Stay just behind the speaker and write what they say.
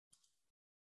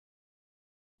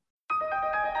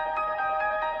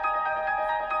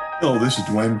Hello, this is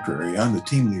Dwayne McCrary. I'm the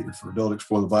team leader for Adult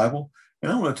Explore the Bible,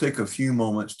 and I want to take a few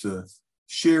moments to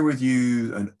share with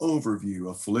you an overview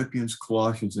of Philippians,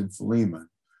 Colossians, and Philemon,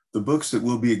 the books that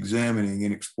we'll be examining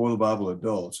in Explore the Bible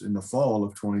Adults in the fall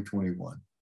of 2021.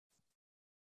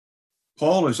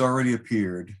 Paul has already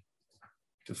appeared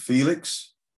to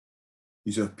Felix,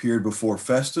 he's appeared before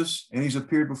Festus, and he's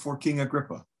appeared before King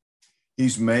Agrippa.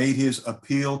 He's made his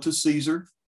appeal to Caesar,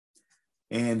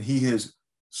 and he has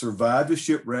survived a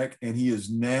shipwreck, and he is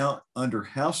now under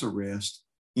house arrest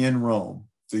in Rome.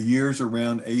 The year's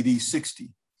around AD 60.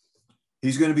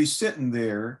 He's going to be sitting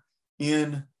there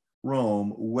in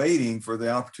Rome waiting for the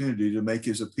opportunity to make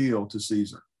his appeal to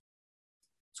Caesar.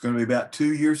 It's going to be about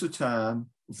 2 years of time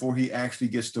before he actually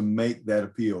gets to make that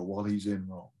appeal while he's in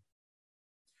Rome.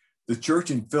 The church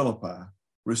in Philippi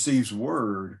receives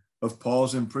word of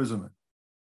Paul's imprisonment.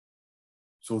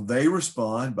 So they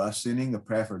respond by sending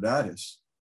Epaphroditus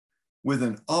with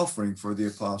an offering for the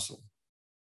apostle.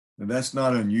 And that's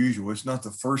not unusual. It's not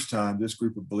the first time this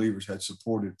group of believers had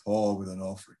supported Paul with an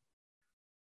offering.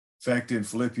 In fact, in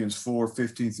Philippians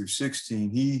 4:15 through 16,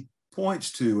 he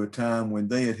points to a time when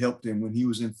they had helped him when he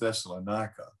was in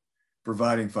Thessalonica,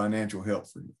 providing financial help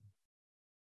for him.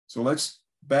 So let's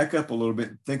back up a little bit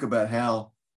and think about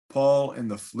how Paul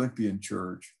and the Philippian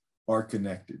church are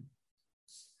connected.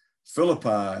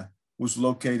 Philippi was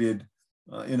located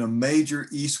in a major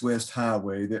east-west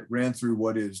highway that ran through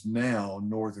what is now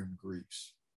northern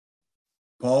Greece.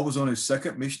 Paul was on his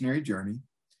second missionary journey,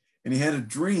 and he had a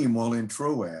dream while in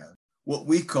Troas, what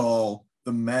we call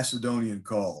the Macedonian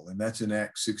call, and that's in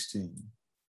Acts 16.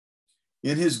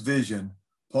 In his vision,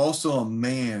 Paul saw a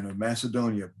man of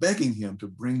Macedonia begging him to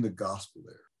bring the gospel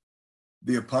there.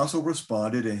 The apostle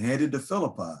responded and headed to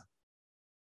Philippi.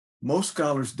 Most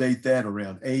scholars date that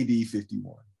around AD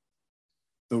 51.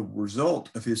 The result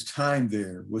of his time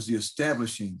there was the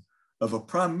establishing of a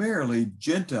primarily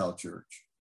Gentile church,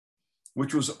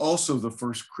 which was also the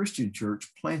first Christian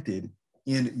church planted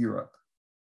in Europe.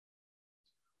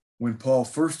 When Paul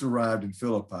first arrived in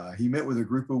Philippi, he met with a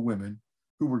group of women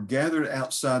who were gathered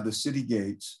outside the city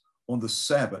gates on the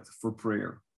Sabbath for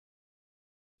prayer.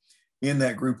 In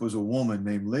that group was a woman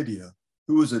named Lydia,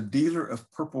 who was a dealer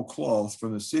of purple cloth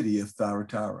from the city of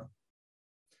Thyatira.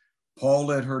 Paul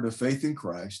led her to faith in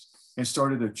Christ and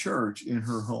started a church in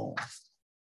her home.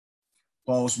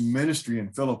 Paul's ministry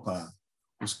in Philippi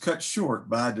was cut short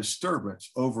by a disturbance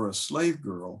over a slave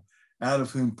girl out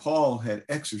of whom Paul had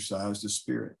exorcised a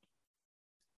spirit.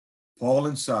 Paul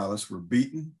and Silas were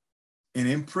beaten and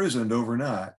imprisoned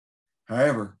overnight.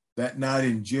 However, that night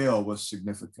in jail was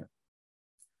significant.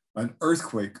 An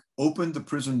earthquake opened the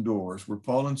prison doors where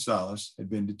Paul and Silas had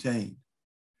been detained,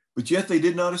 but yet they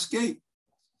did not escape.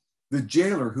 The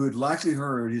jailer, who had likely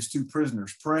heard his two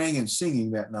prisoners praying and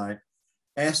singing that night,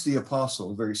 asked the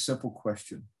apostle a very simple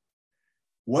question: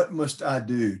 "What must I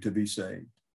do to be saved?"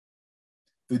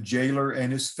 The jailer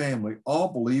and his family all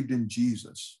believed in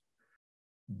Jesus.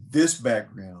 This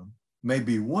background may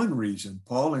be one reason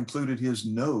Paul included his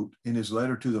note in his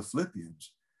letter to the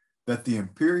Philippians that the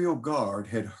imperial guard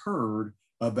had heard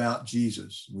about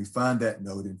Jesus. We find that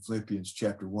note in Philippians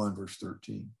chapter 1, verse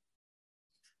 13.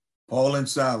 Paul and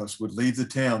Silas would leave the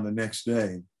town the next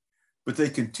day, but they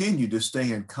continued to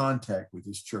stay in contact with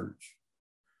his church.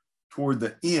 Toward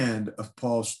the end of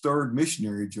Paul's third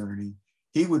missionary journey,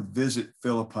 he would visit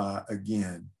Philippi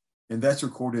again, and that's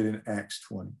recorded in Acts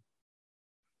 20.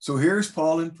 So here's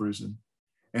Paul in prison,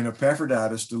 and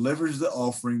Epaphroditus delivers the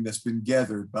offering that's been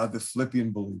gathered by the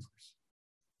Philippian believers.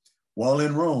 While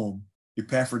in Rome,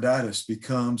 Epaphroditus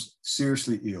becomes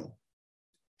seriously ill.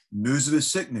 News of his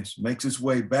sickness makes its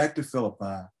way back to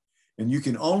Philippi, and you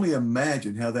can only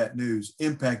imagine how that news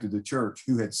impacted the church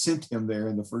who had sent him there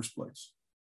in the first place.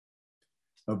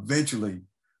 Eventually,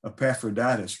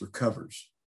 Epaphroditus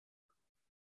recovers.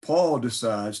 Paul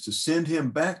decides to send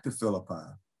him back to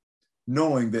Philippi,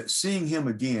 knowing that seeing him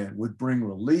again would bring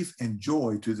relief and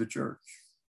joy to the church.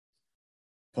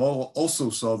 Paul also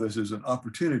saw this as an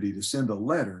opportunity to send a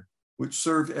letter which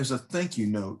served as a thank you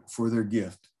note for their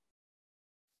gift.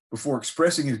 Before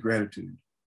expressing his gratitude,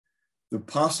 the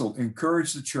apostle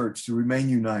encouraged the church to remain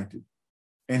united,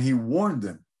 and he warned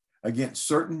them against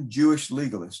certain Jewish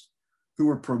legalists who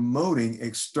were promoting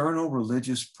external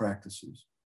religious practices.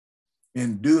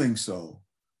 In doing so,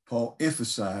 Paul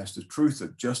emphasized the truth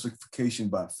of justification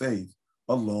by faith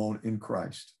alone in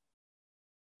Christ.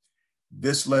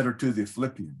 This letter to the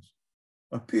Philippians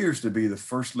appears to be the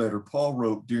first letter Paul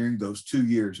wrote during those 2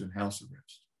 years in house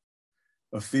arrest.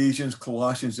 Ephesians,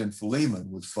 Colossians, and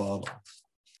Philemon would follow.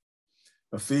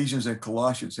 Ephesians and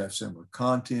Colossians have similar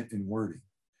content and wording.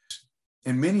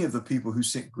 And many of the people who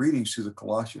sent greetings to the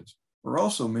Colossians were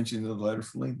also mentioned in the letter of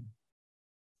Philemon.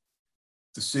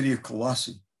 The city of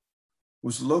Colossae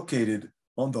was located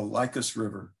on the Lycus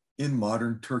River in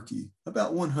modern Turkey,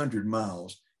 about 100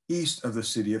 miles east of the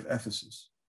city of Ephesus.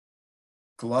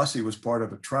 Colossae was part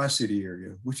of a tri-city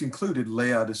area, which included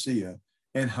Laodicea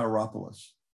and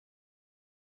Hierapolis.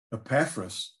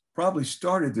 Epaphras probably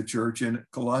started the church in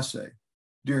Colossae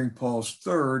during Paul's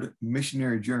third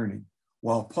missionary journey,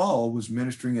 while Paul was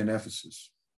ministering in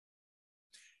Ephesus.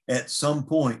 At some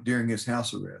point during his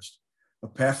house arrest,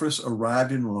 Epaphras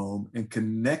arrived in Rome and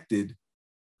connected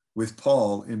with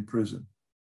Paul in prison.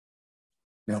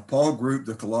 Now, Paul grouped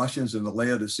the Colossians and the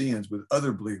Laodiceans with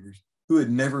other believers who had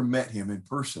never met him in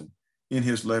person in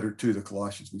his letter to the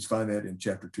Colossians. We find that in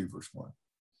chapter 2, verse 1.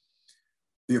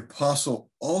 The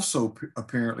apostle also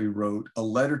apparently wrote a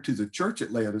letter to the church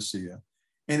at Laodicea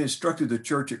and instructed the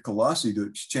church at Colossae to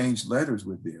exchange letters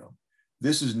with them.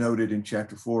 This is noted in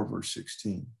chapter 4, verse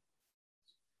 16.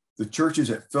 The churches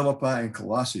at Philippi and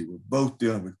Colossae were both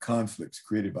dealing with conflicts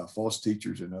created by false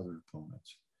teachers and other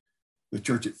opponents. The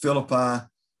church at Philippi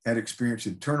had experienced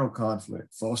internal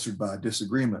conflict fostered by a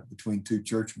disagreement between two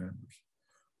church members.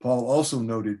 Paul also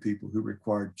noted people who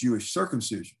required Jewish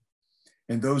circumcision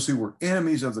and those who were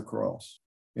enemies of the cross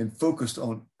and focused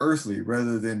on earthly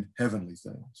rather than heavenly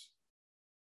things.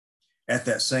 At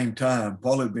that same time,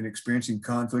 Paul had been experiencing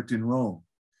conflict in Rome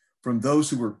from those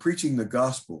who were preaching the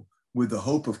gospel with the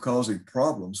hope of causing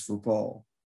problems for Paul.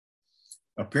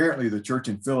 Apparently, the church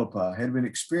in Philippi had been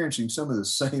experiencing some of the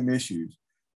same issues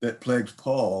that plagued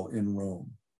Paul in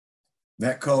Rome.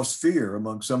 That caused fear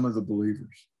among some of the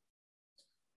believers.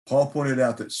 Paul pointed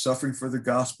out that suffering for the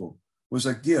gospel was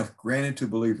a gift granted to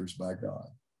believers by God.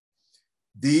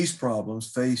 These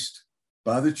problems faced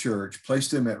by the church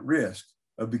placed them at risk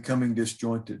of becoming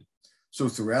disjointed. So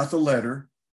throughout the letter,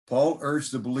 Paul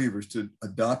urged the believers to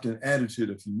adopt an attitude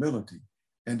of humility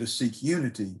and to seek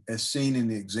unity as seen in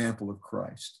the example of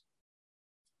Christ.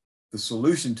 The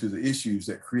solution to the issues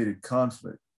that created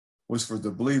conflict was for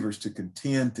the believers to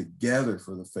contend together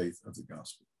for the faith of the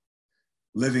gospel,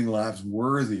 living lives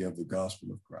worthy of the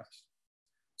gospel of Christ.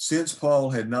 Since Paul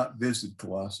had not visited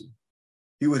Colossae,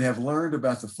 he would have learned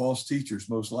about the false teachers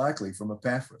most likely from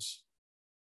Epaphras.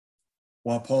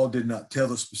 While Paul did not tell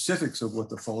the specifics of what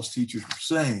the false teachers were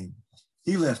saying,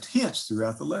 he left hints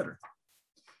throughout the letter.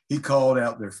 He called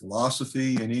out their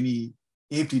philosophy and any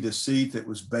empty deceit that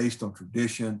was based on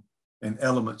tradition and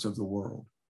elements of the world.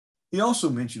 He also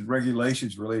mentioned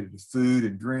regulations related to food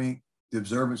and drink, the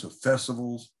observance of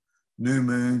festivals, new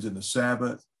moons and the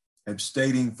Sabbath,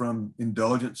 abstaining from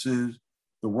indulgences,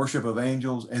 the worship of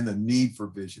angels, and the need for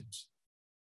visions.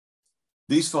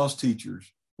 These false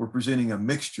teachers were presenting a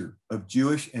mixture of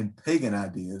Jewish and pagan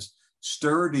ideas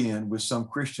stirred in with some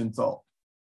Christian thought.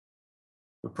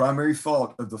 The primary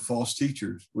fault of the false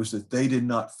teachers was that they did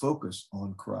not focus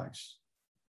on Christ.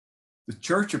 The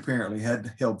church apparently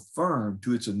had held firm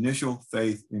to its initial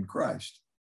faith in Christ.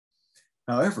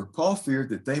 However, Paul feared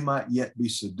that they might yet be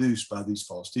seduced by these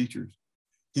false teachers.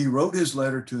 He wrote his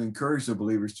letter to encourage the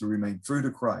believers to remain true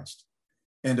to Christ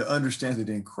and to understand that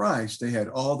in Christ they had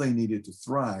all they needed to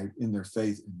thrive in their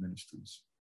faith and ministries.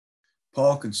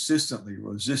 Paul consistently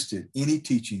resisted any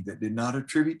teaching that did not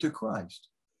attribute to Christ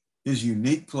his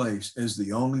unique place as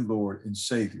the only Lord and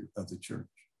Savior of the church.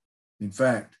 In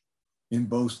fact, in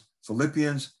both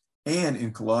Philippians and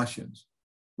in Colossians,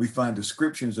 we find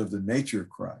descriptions of the nature of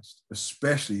Christ,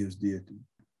 especially his deity.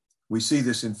 We see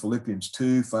this in Philippians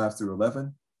 2, 5 through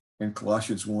 11, and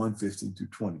Colossians 1, 15 through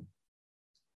 20.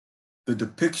 The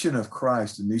depiction of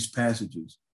Christ in these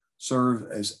passages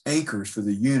serve as anchors for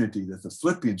the unity that the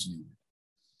Philippians needed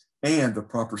and the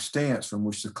proper stance from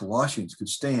which the Colossians could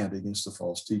stand against the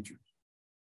false teachers.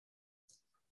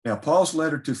 Now, Paul's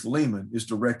letter to Philemon is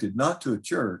directed not to a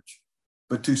church,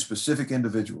 but to specific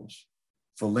individuals,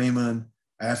 Philemon,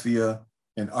 Apphia,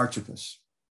 and Archippus.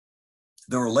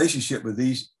 The relationship with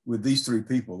these three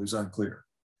people is unclear.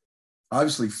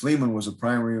 Obviously, Philemon was a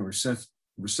primary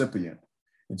recipient,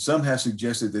 and some have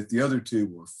suggested that the other two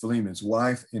were Philemon's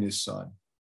wife and his son.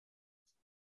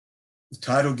 The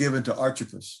title given to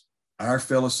Archippus, our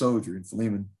fellow soldier in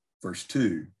Philemon, verse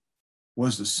 2,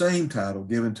 was the same title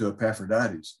given to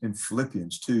Epaphroditus in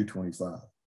Philippians 2:25.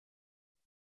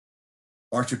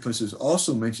 Archippus is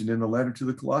also mentioned in the letter to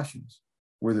the Colossians,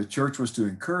 where the church was to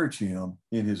encourage him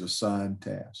in his assigned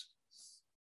task.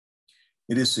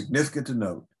 It is significant to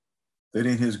note that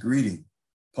in his greeting,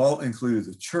 Paul included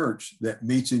the church that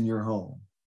meets in your home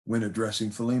when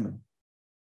addressing Philemon.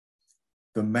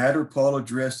 The matter Paul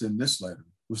addressed in this letter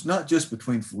was not just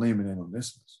between Philemon and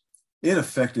Onesimus. It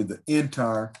affected the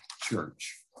entire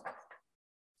church.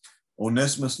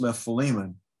 Onesimus left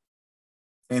Philemon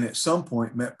and at some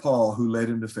point met Paul, who led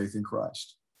him to faith in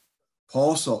Christ.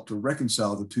 Paul sought to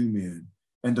reconcile the two men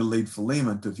and to lead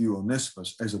Philemon to view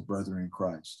Onesimus as a brother in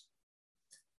Christ.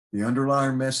 The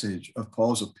underlying message of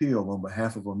Paul's appeal on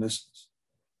behalf of Onesimus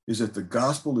is that the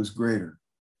gospel is greater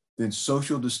than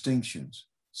social distinctions,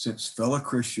 since fellow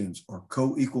Christians are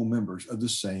co-equal members of the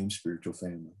same spiritual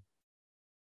family.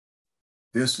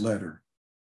 This letter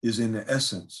is in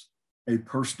essence a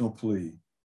personal plea,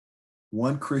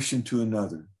 one Christian to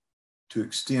another, to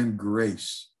extend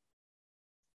grace.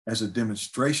 As a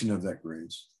demonstration of that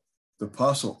grace, the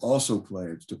apostle also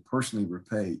pledged to personally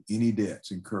repay any debts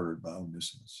incurred by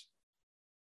Onesimus.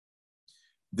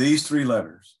 These three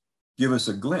letters give us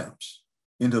a glimpse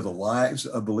into the lives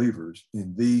of believers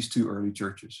in these two early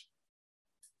churches.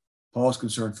 Paul's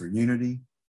concern for unity,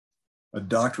 a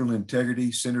doctrinal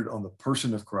integrity centered on the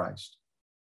person of Christ,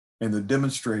 and the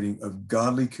demonstrating of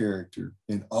godly character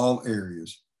in all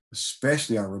areas,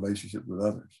 especially our relationship with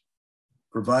others,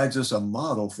 provides us a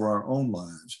model for our own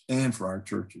lives and for our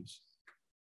churches.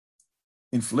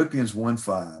 In Philippians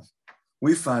 1:5,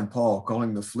 we find Paul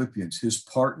calling the Philippians his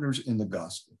partners in the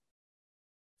gospel.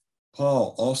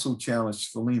 Paul also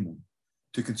challenged Philemon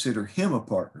to consider him a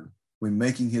partner when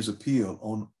making his appeal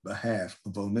on behalf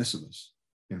of Onesimus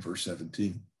in verse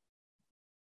 17.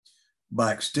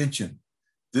 By extension,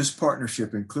 this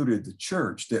partnership included the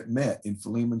church that met in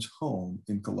Philemon's home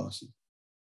in Colossae.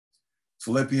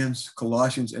 Philippians,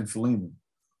 Colossians, and Philemon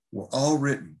were all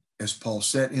written as Paul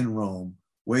sat in Rome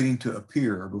waiting to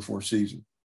appear before Caesar.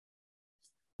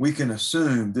 We can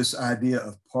assume this idea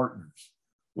of partners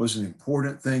was an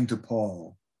important thing to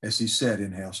Paul as he sat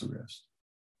in house arrest.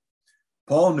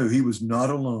 Paul knew he was not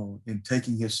alone in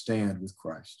taking his stand with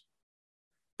Christ.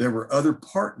 There were other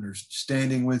partners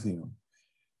standing with him,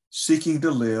 seeking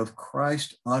to live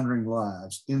Christ-honoring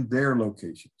lives in their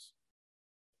locations.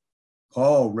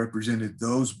 Paul represented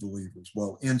those believers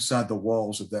while inside the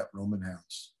walls of that Roman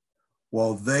house,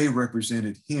 while they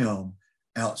represented him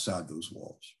outside those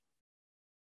walls.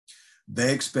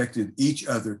 They expected each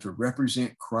other to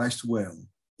represent Christ well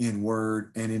in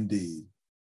word and in deed,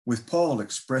 with Paul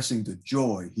expressing the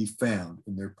joy he found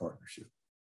in their partnership.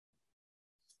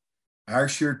 Our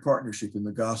shared partnership in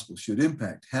the gospel should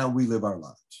impact how we live our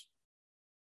lives,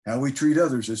 how we treat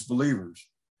others as believers,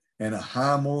 and a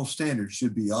high moral standard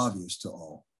should be obvious to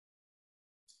all.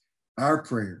 Our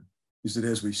prayer is that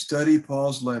as we study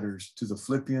Paul's letters to the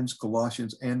Philippians,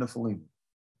 Colossians, and the Philemon,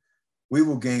 we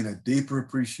will gain a deeper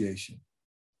appreciation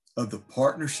of the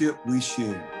partnership we share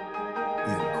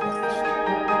in Christ.